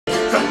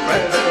some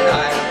friends and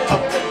I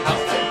up in the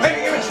house,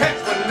 playing him a chance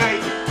one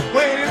night.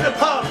 When in the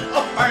pub,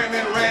 a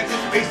fireman ran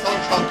his face all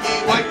chunky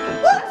white.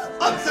 What?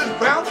 Up, says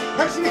Brown.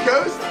 Perhaps he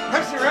goes.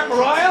 Perhaps you're at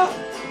Mariah.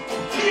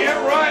 Yeah,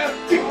 Mariah.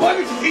 He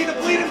wanted to see the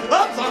bleeding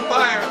pubs on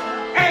fire.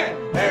 And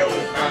there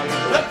was Brown. He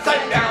was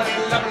upside down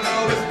and loving the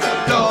whisk to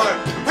the floor.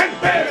 And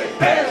Barry,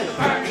 the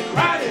fireman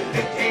cried and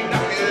they came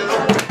knocking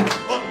over.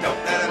 Well, don't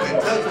let him in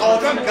till it's all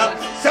drunk up.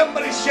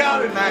 Somebody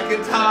shouted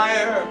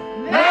McIntyre.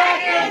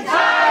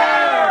 McIntyre!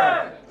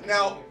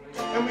 Now,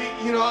 and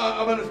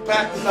I'm going to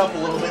back this up a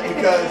little bit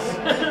because,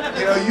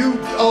 you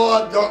all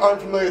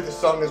aren't familiar with the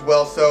song as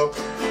well. So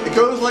it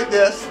goes like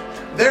this.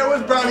 There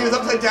was Brown, he was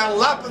upside down,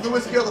 lapping the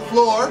whiskey on the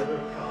floor.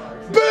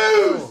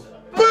 Booze!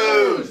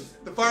 Booze!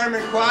 The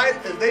firemen cried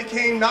as they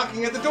came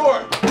knocking at the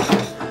door.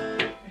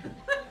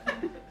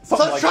 So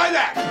let's try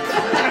that.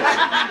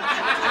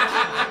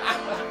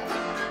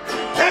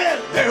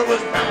 And there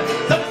was Brown, he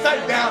was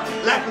upside down,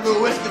 lapping the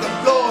whiskey on the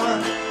floor.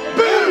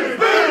 Booze!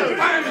 Booze! The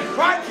firemen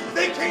cried as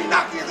they came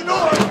knocking at the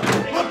door.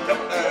 Looked up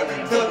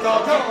until it's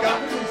all drunk up.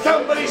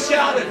 Somebody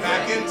shouted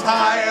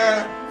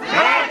McIntyre.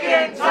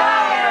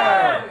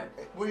 McIntyre!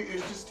 Well,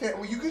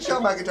 you can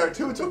shout McIntyre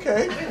too, it's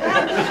okay.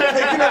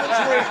 Take another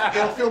drink,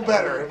 it'll feel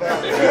better. And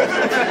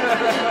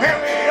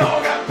we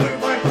all got blue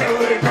like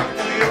really drunk in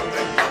the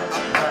open.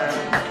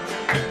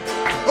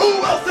 Who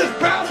else is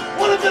Brown?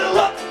 Want a bit of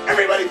luck?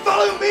 Everybody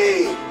follow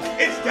me!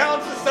 It's down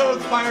to the cellar,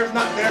 the fire's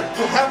not there.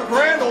 We'll have a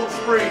grand old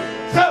spree.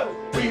 So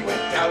we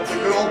went down to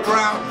good old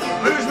Brown,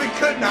 blues we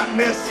could not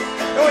miss.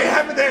 And we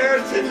had it there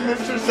 10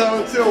 minutes or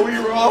so until we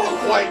were all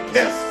quite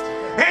pissed.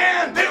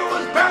 And there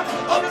was Brown,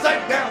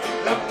 upside down,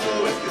 left the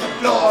whiskey on the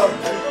floor.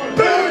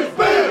 Booze,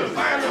 booze!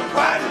 Firemen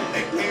cried and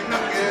they came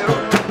knocking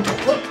over.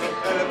 Looked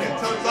at him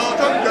until it's all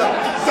drunk up.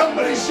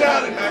 Somebody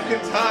shouted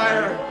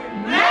McIntyre.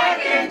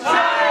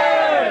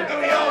 McIntyre!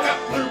 And we all got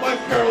blue by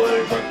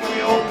paralytic drunk when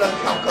we opened the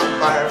cock on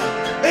fire.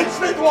 Then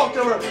Smith walked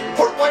over,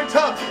 port wine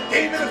tub,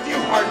 gave it a few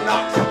hard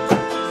knocks.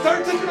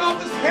 Started taking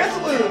off his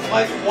pantaloons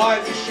like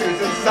wives his shoes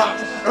and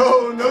socks.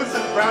 Oh, no,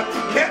 says Brown,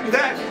 can't do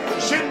that.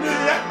 Shouldn't do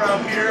that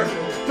around here.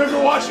 Took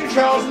her washing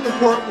towels in the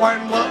port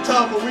wine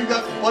tub, but we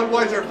got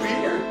Budweiser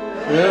beer.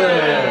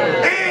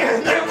 Yeah.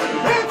 And there was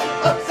Brown,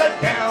 upside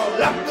down,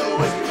 lapping the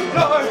whiskey to the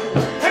floor.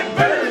 And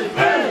booze,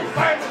 booze,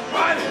 firemen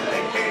cried and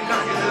they came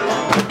knocking at the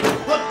door.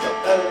 Looked up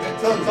at him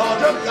until it's all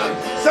drunk up.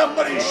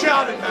 Somebody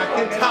shouted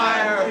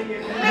McIntyre.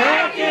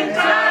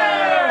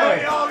 McIntyre! And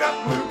we all got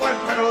blue by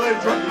paralytic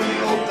drunk when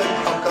the old thing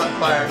caught on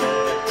fire.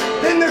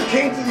 Then there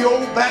came to the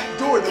old back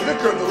door the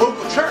vicar of the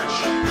local church.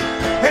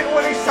 And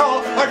when he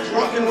saw our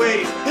drunken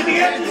ways, he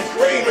began to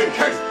scream and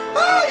curse.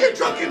 Oh, you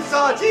drunken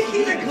sods,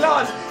 he's a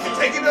clods, and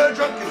taking a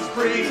drunken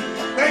spree.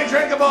 And he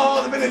drank up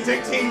all the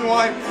Benedictine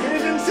wine, and he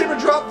didn't save a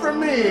drop for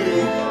me.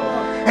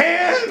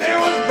 And there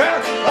was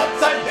Brown,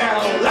 upside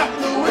down,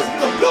 lapping the whiskey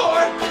on the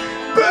floor.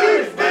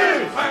 Booze,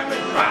 booze,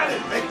 firemen cried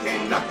and they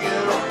came knocking at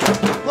the door.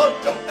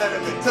 Looked up at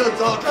him until it's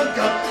all drunk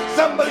up.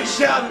 Somebody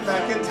shouted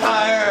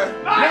McIntyre.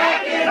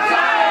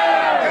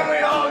 McIntyre! And we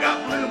all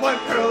got blue by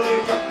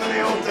paralytic drunk when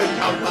the old thing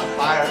caught on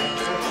fire.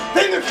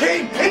 Then there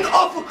came an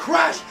awful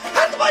crash.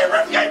 Had the fire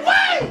gave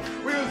way!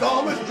 We was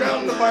almost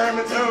drowned in the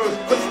fireman's hose,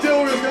 but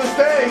still we was gonna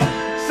stay.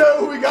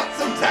 So we got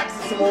some tacks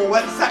and some old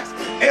wet sacks,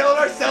 nailed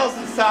ourselves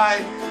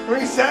inside.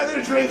 We sat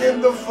there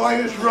drinking the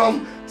finest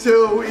rum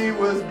till we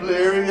was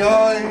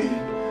bleary-eyed.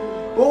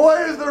 But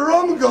where's the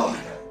rum gone?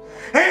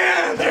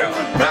 And there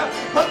was Brown,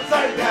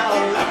 upside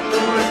down, lapping the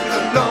whiskey on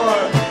the floor.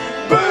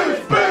 Booze,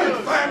 booze,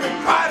 firemen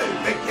cried and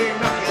they came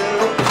knocking at the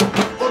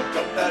door. Looked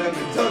up at him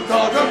until it's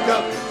all drunk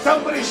up.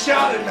 Somebody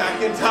shouted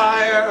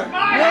McIntyre.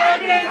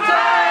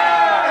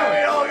 McIntyre! And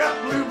we all got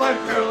blue by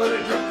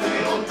paralytic drunk when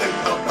the old thing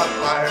caught on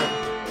fire.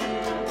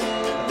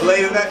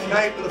 Later that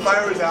night when the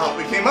fire was out,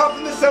 we came up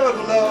in the cellar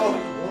below.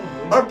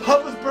 Our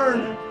pub was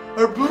burned,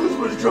 our booze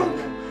was drunk,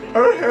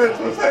 our heads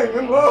was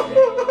hanging low.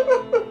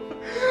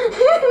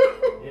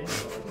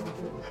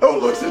 Oh,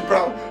 look, says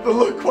Brown, the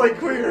look quite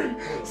queer.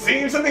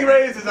 Seems something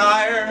raised his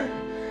ire.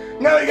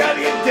 Now we gotta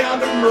get down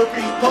to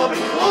Murphy's pub, it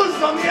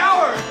closes on the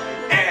hour.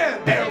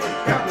 And there was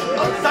Brown,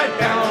 upside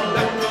down,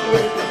 left the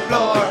whiskey on the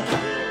floor.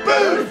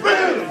 Booze,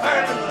 booze,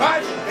 firemen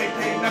cried and they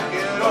came knocking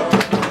at the door.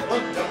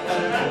 Looked up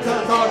at it until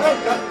it's all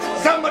drunk up.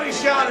 Somebody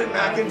shouted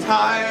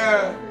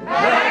McIntyre.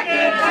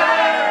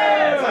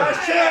 McIntyre! It's our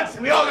chance,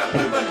 we all got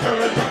blue by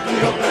paralytic drunk when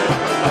the old thing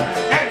caught on fire.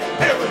 And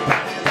there was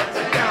Brown,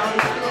 upside down,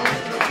 left the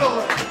whiskey on the floor.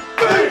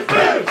 Booze,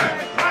 booze,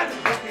 firemen cried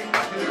and they came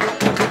knocking at the door.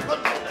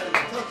 Looked up at it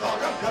until it's all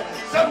drunk up.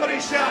 Somebody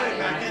shouted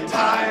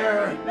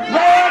McIntyre.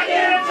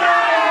 McIntyre!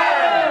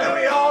 And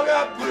we all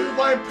got blue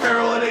by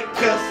paralytic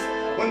kiss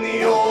when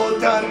the old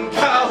dun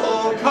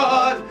cow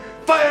caught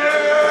fire.